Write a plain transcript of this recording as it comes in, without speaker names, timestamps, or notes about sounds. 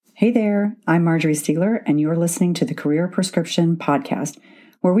Hey there, I'm Marjorie Stiegler, and you're listening to the Career Prescription Podcast,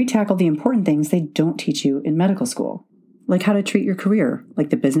 where we tackle the important things they don't teach you in medical school, like how to treat your career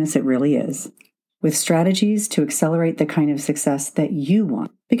like the business it really is, with strategies to accelerate the kind of success that you want,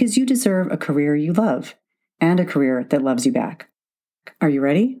 because you deserve a career you love and a career that loves you back. Are you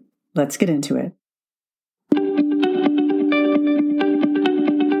ready? Let's get into it.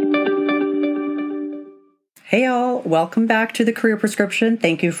 Hey all, welcome back to the Career Prescription.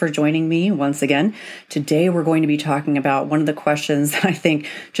 Thank you for joining me once again. Today we're going to be talking about one of the questions that I think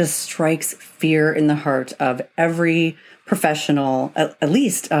just strikes fear in the heart of every professional, at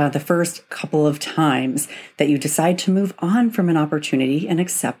least the first couple of times that you decide to move on from an opportunity and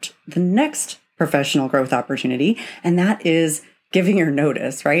accept the next professional growth opportunity. And that is giving your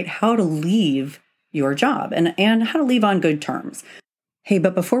notice, right? How to leave your job and how to leave on good terms. Hey,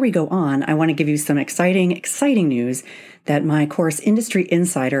 but before we go on, I want to give you some exciting news that my course Industry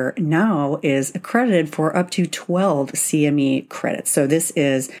Insider now is accredited for up to 12 CME credits. So this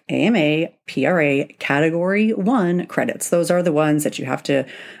is AMA, PRA, Category 1 credits. Those are the ones that you have to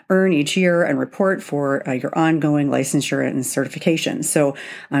earn each year and report for your ongoing licensure and certification. So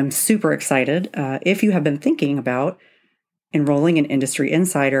I'm super excited. If you have been thinking about enrolling in Industry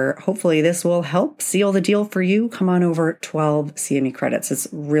Insider, hopefully this will help seal the deal for you. Come on over, 12 CME credits. It's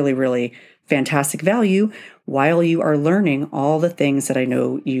really fantastic value while you are learning all the things that I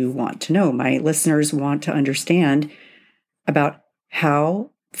know you want to know. My listeners want to understand about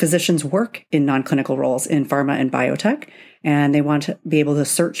how physicians work in non-clinical roles in pharma and biotech, and they want to be able to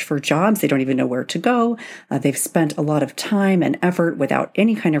search for jobs. They don't even know where to go. They've spent a lot of time and effort without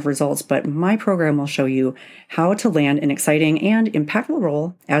any kind of results, but my program will show you how to land an exciting and impactful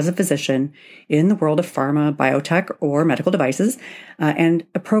role as a physician in the world of pharma, biotech, or medical devices, and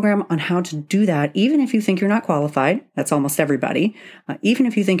a program on how to do that even if you think you're not qualified. That's almost everybody. Even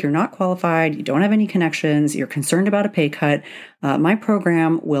if you think you're not qualified, you don't have any connections, you're concerned about a pay cut, my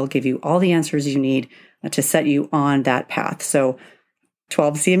program will give you all the answers you need to set you on that path. So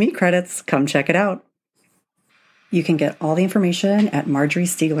 12 CME credits, come check it out. You can get all the information at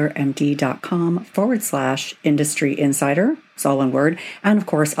marjoriestieglermd.com/industry insider. It's all one word. And of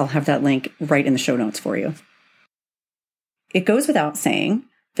course, I'll have that link right in the show notes for you. It goes without saying,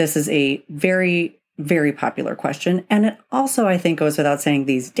 this is a very popular question. And it also, I think, goes without saying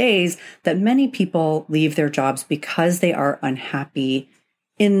these days that many people leave their jobs because they are unhappy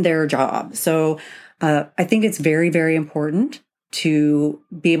in their job. So I think it's very important to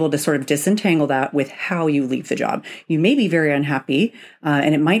be able to sort of disentangle that with how you leave the job. You may be very unhappy,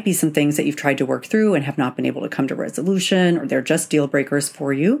 and it might be some things that you've tried to work through and have not been able to come to resolution, or they're just deal breakers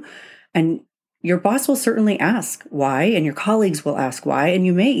for you. And your boss will certainly ask why, and your colleagues will ask why, and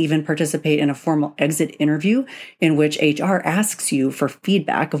you may even participate in a formal exit interview in which HR asks you for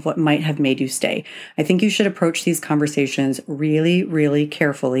feedback of what might have made you stay. I think you should approach these conversations really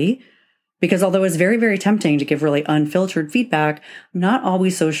carefully, because although it's very tempting to give really unfiltered feedback, I'm not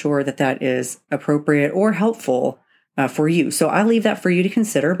always so sure that that is appropriate or helpful for you. So I leave that for you to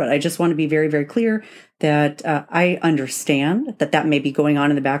consider, but I just want to be very clear that I understand that may be going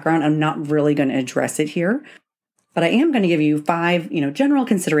on in the background. I'm not really going to address it here, but I am going to give you 5, general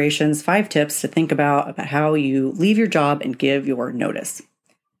considerations, 5 tips to think about how you leave your job and give your notice.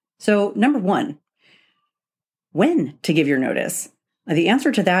 So number 1, when to give your notice? The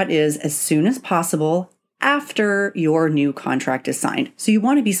answer to that is as soon as possible after your new contract is signed. So you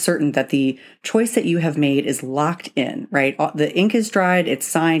want to be certain that the choice that you have made is locked in, right? The ink is dried, it's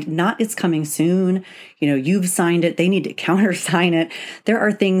signed, not it's coming soon. You've signed it, they need to countersign it. There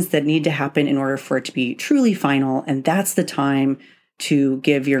are things that need to happen in order for it to be truly final, and that's the time to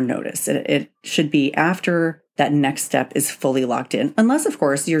give your notice. It should be after that next step is fully locked in, unless, of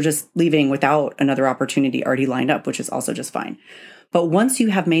course, you're just leaving without another opportunity already lined up, which is also just fine. But once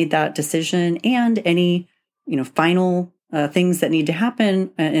you have made that decision and any, final things that need to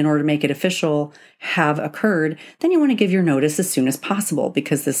happen in order to make it official have occurred, then you want to give your notice as soon as possible,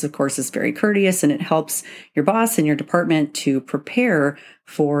 because this, of course, is very courteous and it helps your boss and your department to prepare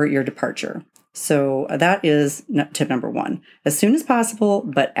for your departure. So that is tip number 1. As soon as possible,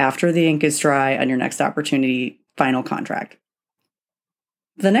 but after the ink is dry on your next opportunity, final contract.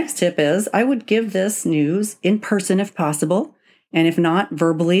 The next tip is I would give this news in person if possible. And if not,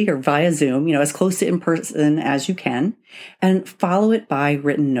 verbally or via Zoom, as close to in person as you can, and follow it by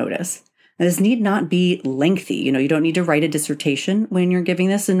written notice. Now, this need not be lengthy. You don't need to write a dissertation when you're giving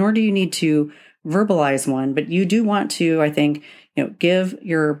this, and nor do you need to verbalize one, but you do want to, I think, give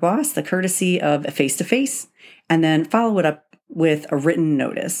your boss the courtesy of a face-to-face, and then follow it up with a written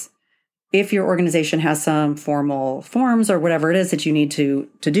notice. If your organization has some formal forms or whatever it is that you need to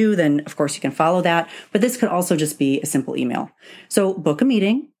do, then of course you can follow that. But this could also just be a simple email. So book a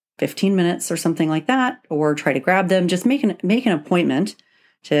meeting, 15 minutes or something like that, or try to grab them. Just make an appointment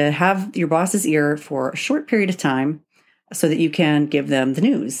to have your boss's ear for a short period of time so that you can give them the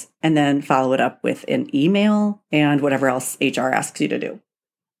news and then follow it up with an email and whatever else HR asks you to do.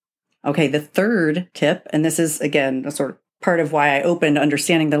 Okay, the third tip, and this is again a sort of part of why I opened,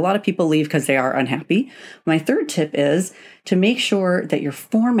 understanding that a lot of people leave because they are unhappy. My third tip is to make sure that your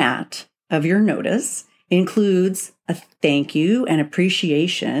format of your notice includes a thank you and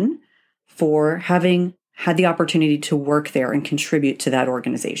appreciation for having had the opportunity to work there and contribute to that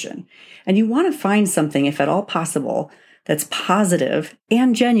organization. And you want to find something, if at all possible, that's positive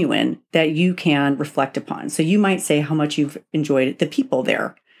and genuine that you can reflect upon. So you might say how much you've enjoyed the people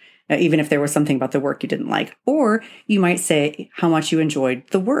there, even if there was something about the work you didn't like. Or you might say how much you enjoyed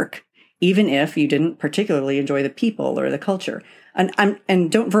the work, even if you didn't particularly enjoy the people or the culture.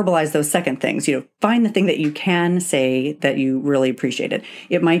 And don't verbalize those second things. Find the thing that you can say that you really appreciated.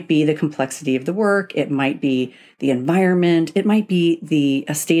 It might be the complexity of the work. It might be the environment. It might be the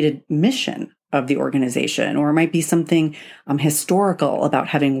stated mission of the organization, or it might be something historical about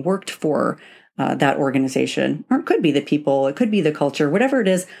having worked for that organization, or it could be the people, it could be the culture, whatever it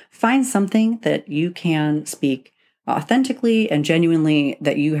is. Find something that you can speak authentically and genuinely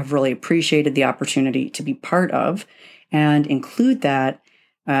that you have really appreciated the opportunity to be part of, and include that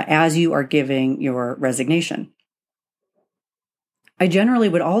as you are giving your resignation. I generally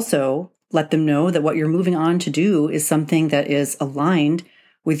would also let them know that what you're moving on to do is something that is aligned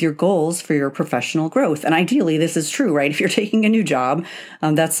with your goals for your professional growth. And ideally, this is true, right? If you're taking a new job,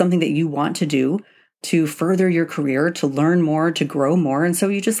 that's something that you want to do to further your career, to learn more, to grow more. And so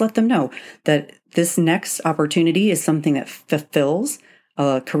you just let them know that this next opportunity is something that fulfills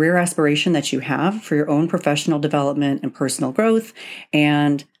a career aspiration that you have for your own professional development and personal growth,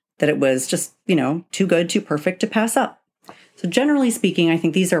 and that it was just, too good, too perfect to pass up. So generally speaking, I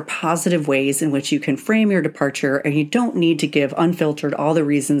think these are positive ways in which you can frame your departure, and you don't need to give unfiltered all the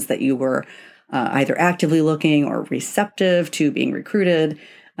reasons that you were either actively looking or receptive to being recruited.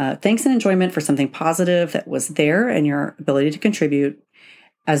 Thanks and enjoyment for something positive that was there and your ability to contribute,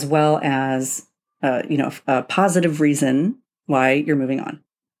 as well as a positive reason why you're moving on.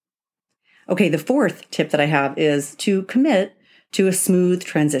 Okay, the fourth tip that I have is to commit to a smooth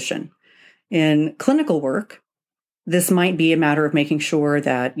transition. In clinical work, this might be a matter of making sure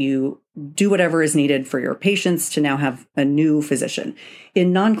that you do whatever is needed for your patients to now have a new physician.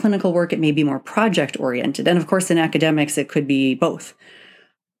 In non-clinical work, it may be more project-oriented. And of course, in academics, it could be both,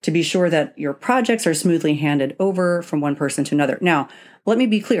 to be sure that your projects are smoothly handed over from one person to another. Now, let me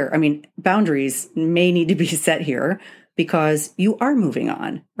be clear. Boundaries may need to be set here because you are moving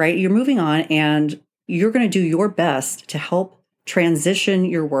on, right? You're moving on, and you're going to do your best to help transition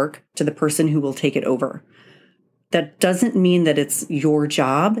your work to the person who will take it over. That doesn't mean that it's your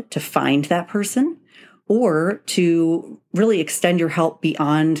job to find that person or to really extend your help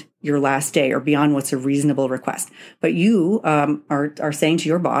beyond your last day or beyond what's a reasonable request. But you are saying to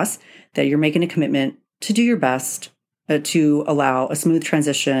your boss that you're making a commitment to do your best to allow a smooth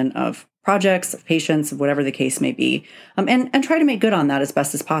transition of projects, of patients, of whatever the case may be, and try to make good on that as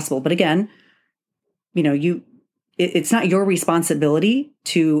best as possible. But again, it's not your responsibility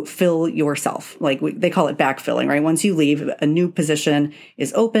to fill yourself. They call it backfilling, right? Once you leave, a new position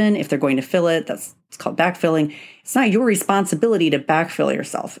is open. If they're going to fill it, it's called backfilling. It's not your responsibility to backfill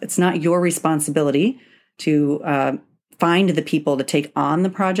yourself. It's not your responsibility to find the people to take on the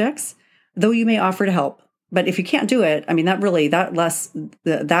projects, though you may offer to help. But if you can't do it,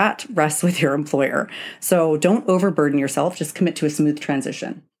 that rests with your employer. So don't overburden yourself. Just commit to a smooth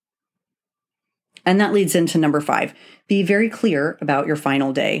transition. And that leads into number 5. Be very clear about your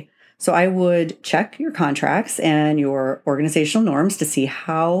final day. So I would check your contracts and your organizational norms to see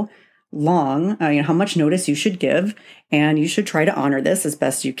how long, how much notice you should give. And you should try to honor this as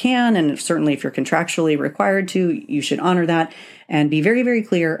best you can. And certainly if you're contractually required to, you should honor that. And be very, very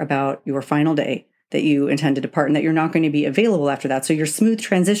clear about your final day that you intend to depart and that you're not going to be available after that. So your smooth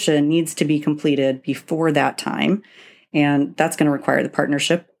transition needs to be completed before that time. And that's going to require the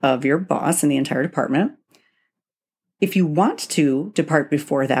partnership of your boss and the entire department. If you want to depart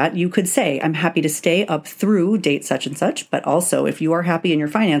before that, you could say, I'm happy to stay up through date such and such. But also, if you are happy and your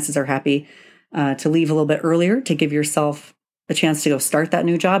finances are happy, to leave a little bit earlier to give yourself a chance to go start that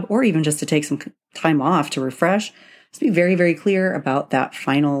new job, or even just to take some time off to refresh, just be very, very clear about that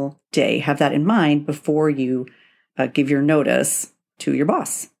final day. Have that in mind before you give your notice to your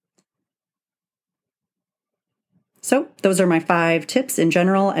boss. So those are my 5 tips in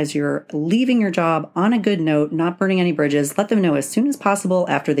general as you're leaving your job on a good note, not burning any bridges. Let them know as soon as possible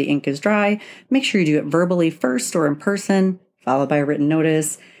after the ink is dry. Make sure you do it verbally first or in person, followed by a written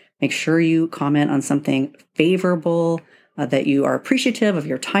notice. Make sure you comment on something favorable, that you are appreciative of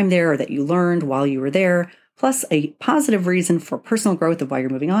your time there or that you learned while you were there, plus a positive reason for personal growth of why you're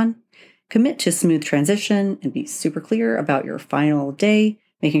moving on. Commit to smooth transition and be super clear about your final day,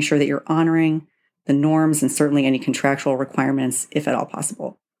 making sure that you're honoring the norms and certainly any contractual requirements if at all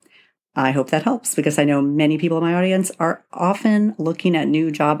possible. I hope that helps because I know many people in my audience are often looking at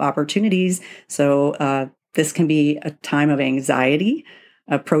new job opportunities. So this can be a time of anxiety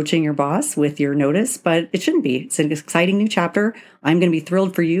approaching your boss with your notice, but it shouldn't be. It's an exciting new chapter. I'm going to be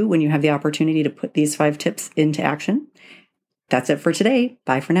thrilled for you when you have the opportunity to put these 5 tips into action. That's it for today.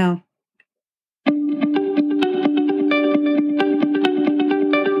 Bye for now.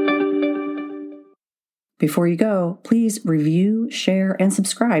 Before you go, please review, share, and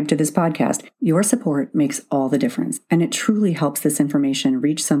subscribe to this podcast. Your support makes all the difference, and it truly helps this information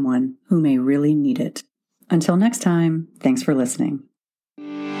reach someone who may really need it. Until next time, thanks for listening.